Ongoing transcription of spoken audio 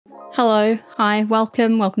Hello, hi,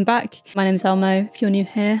 welcome back. My name's Elmo. If you're new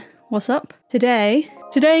here, what's up? Today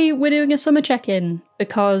we're doing a summer check-in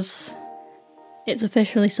because it's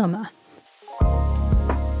officially summer.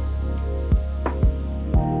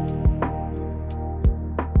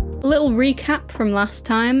 A little recap from last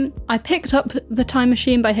time. I picked up The Time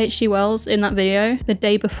Machine by H.G. Wells in that video the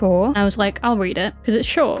day before. I was like, I'll read it because it's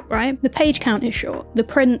short, right? The page count is short. The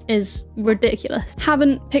print is ridiculous.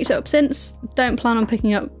 Haven't picked it up since. Don't plan on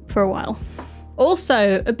picking it up for a while.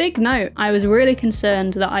 Also, a big note, I was really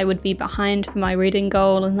concerned that I would be behind for my reading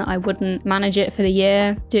goal and that I wouldn't manage it for the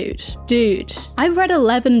year. Dude, I've read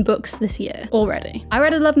 11 books this year already. I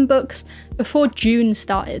read 11 books before June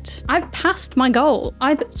started. I've passed my goal.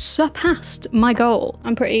 I've surpassed my goal.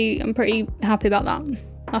 I'm pretty happy about that.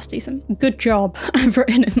 That's decent. Good job, I've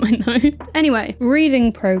written in my note. Anyway,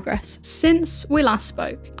 reading progress. Since we last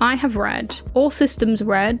spoke, I have read All Systems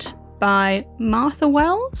Red by Martha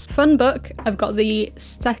Wells. Fun book. I've got the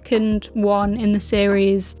second one in the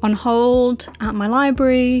series on hold at my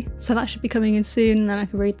library, so that should be coming in soon, and then I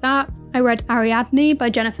can read that. I read Ariadne by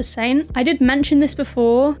Jennifer Saint. I did mention this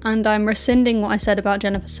before, and I'm rescinding what I said about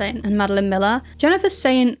Jennifer Saint and Madeline Miller. Jennifer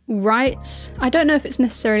Saint writes, I don't know if it's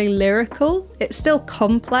necessarily lyrical. It's still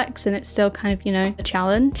complex and it's still kind of, you know, a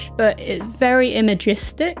challenge, but it's very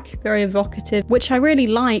imagistic, very evocative, which I really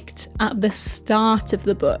liked at the start of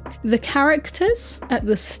the book. The characters at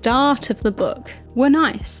the start of the book were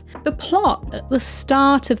nice. The plot at the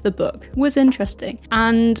start of the book was interesting.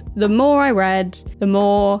 And the more I read, the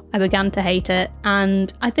more I began to hate it.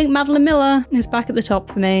 And I think Madeline Miller is back at the top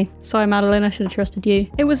for me. Sorry, Madeline, I should have trusted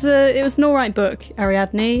you. It was an alright book,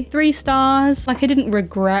 Ariadne. 3 stars. Like, I didn't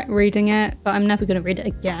regret reading it, but I'm never gonna read it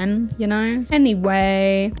again, you know?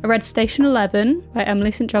 Anyway, I read Station 11 by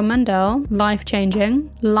Emily St. John Mandel.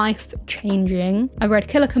 Life-changing. I read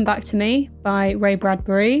Killer Come Back to Me by Ray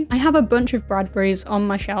Bradbury. I have a bunch of Bradbury's on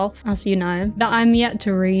my shelf, as you know, that I'm yet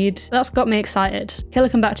to read. That's got me excited. Killer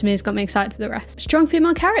Come Back to Me has got me excited for the rest. Strong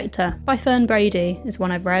Female Character by Fern Brady is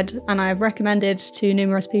one I've read, and I've recommended to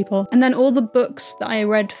numerous people. And then all the books that I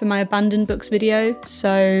read for my Abandoned Books video,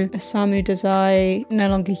 so Osamu Dazai, No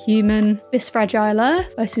Longer Human, This Fragile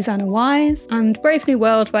Earth by Susanna Wise, and Brave New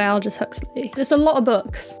World by Aldous Huxley. There's a lot of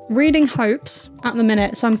books. Reading Hopes at the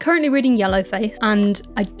minute, so I'm currently reading Yellowface, and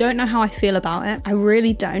I don't know how I feel about it. I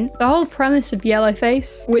really don't. The whole premise of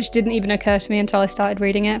Yellowface, which didn't even occur to me until I started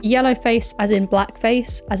reading it. Yellowface as in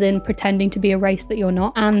blackface, as in pretending to be a race that you're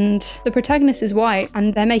not. And the protagonist is white,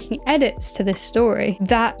 and they're making edits to this story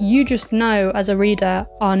that you just know as a reader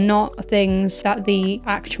are not things that the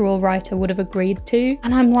actual writer would have agreed to.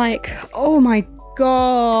 And I'm like, oh my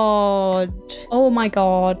god.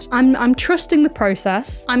 I'm trusting the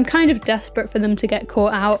process. I'm kind of desperate for them to get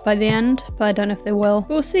caught out by the end, but I don't know if they will.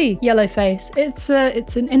 We'll see. Yellowface.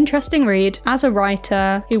 It's an interesting read. As a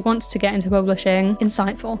writer who wants to get into publishing,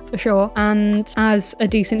 insightful for sure. And as a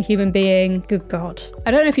decent human being, good god.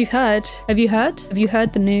 I don't know if you've heard. Have you heard? Have you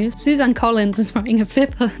heard the news? Suzanne Collins is writing a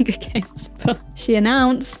 5th Hunger Games book. She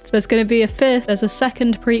announced there's going to be a 5th. There's a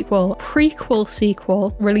second prequel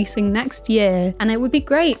sequel releasing next year. And it would be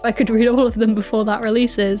great if I could read all of them before that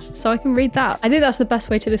releases, so I can read that. I think that's the best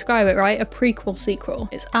way to describe it, right? A prequel sequel.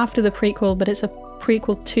 It's after the prequel, but it's a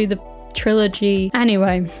prequel to the trilogy.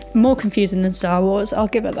 Anyway, more confusing than Star Wars, I'll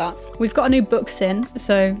give it that. We've got a new books in,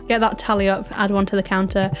 so get that tally up, add one to the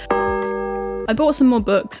counter. I bought some more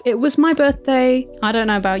books. It was my birthday. I don't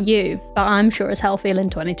know about you, but I'm sure as hell feeling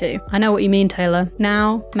 22. I know what you mean, Taylor.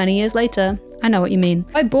 Now, many years later, I know what you mean.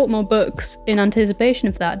 I bought more books in anticipation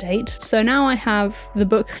of that date. So now I have The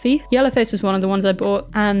Book Thief. Yellowface was one of the ones I bought,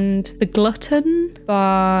 and The Glutton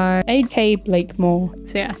by A.K. Blakemore.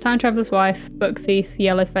 So yeah, Time Traveler's Wife, Book Thief,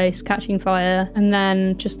 Yellowface, Catching Fire, and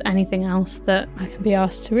then just anything else that I can be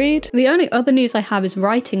asked to read. The only other news I have is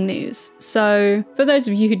writing news. So for those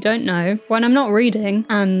of you who don't know, when I'm not reading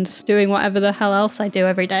and doing whatever the hell else I do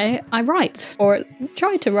every day, I write, or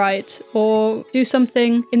try to write, or do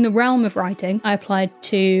something in the realm of writing. I applied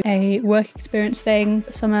to a work experience thing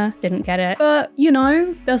this summer, didn't get it. But, you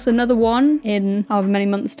know, there's another one in however many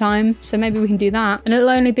months' time, so maybe we can do that. And it'll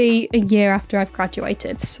only be a year after I've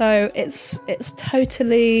graduated. So it's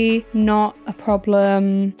totally not a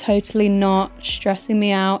problem, totally not stressing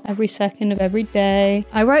me out every second of every day.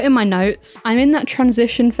 I wrote in my notes, I'm in that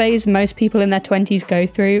transition phase most people in their 20s go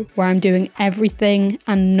through, where I'm doing everything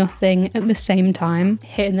and nothing at the same time.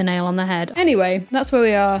 Hitting the nail on the head. Anyway, that's where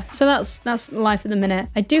we are. So that's that's life at the minute.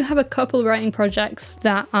 I do have a couple writing projects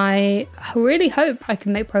that I really hope I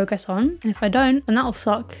can make progress on. And if I don't, then that'll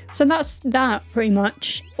suck. So that's that pretty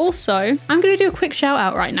much. Also, I'm going to do a quick shout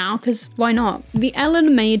out right now because why not? The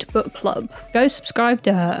Ellen Made Book Club. Go subscribe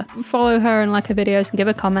to her. Follow her and like her videos and give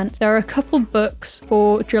a comment. There are a couple books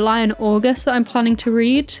for July and August that I'm planning to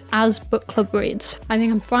read as book club reads. I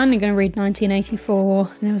think I'm finally going to read 1984.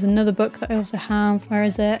 And there was another book that I also have. Where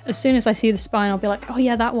is it? As soon as I see the spine, I'll be like, oh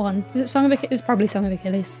yeah, that one. Is it Song of Achilles? It's probably Song of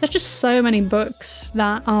Achilles. There's just so many books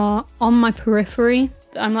that are on my periphery.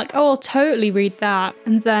 I'm like, oh, I'll totally read that.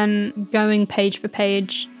 And then going page for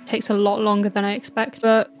page takes a lot longer than I expect,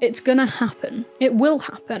 but it's gonna happen. It will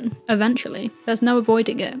happen eventually. There's no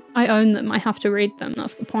avoiding it. I own them. I have to read them.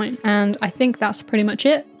 That's the point. And I think that's pretty much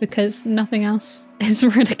it because nothing else is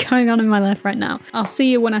really going on in my life right now. I'll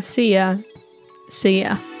see you when I see ya. See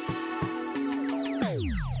ya.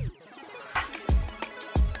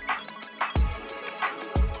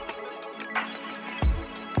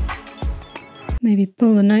 Maybe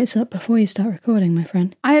pull the notes up before you start recording, my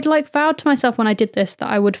friend. I had vowed to myself when I did this that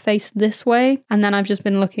I would face this way, and then I've just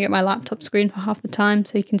been looking at my laptop screen for half the time,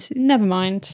 so you can see. Never mind.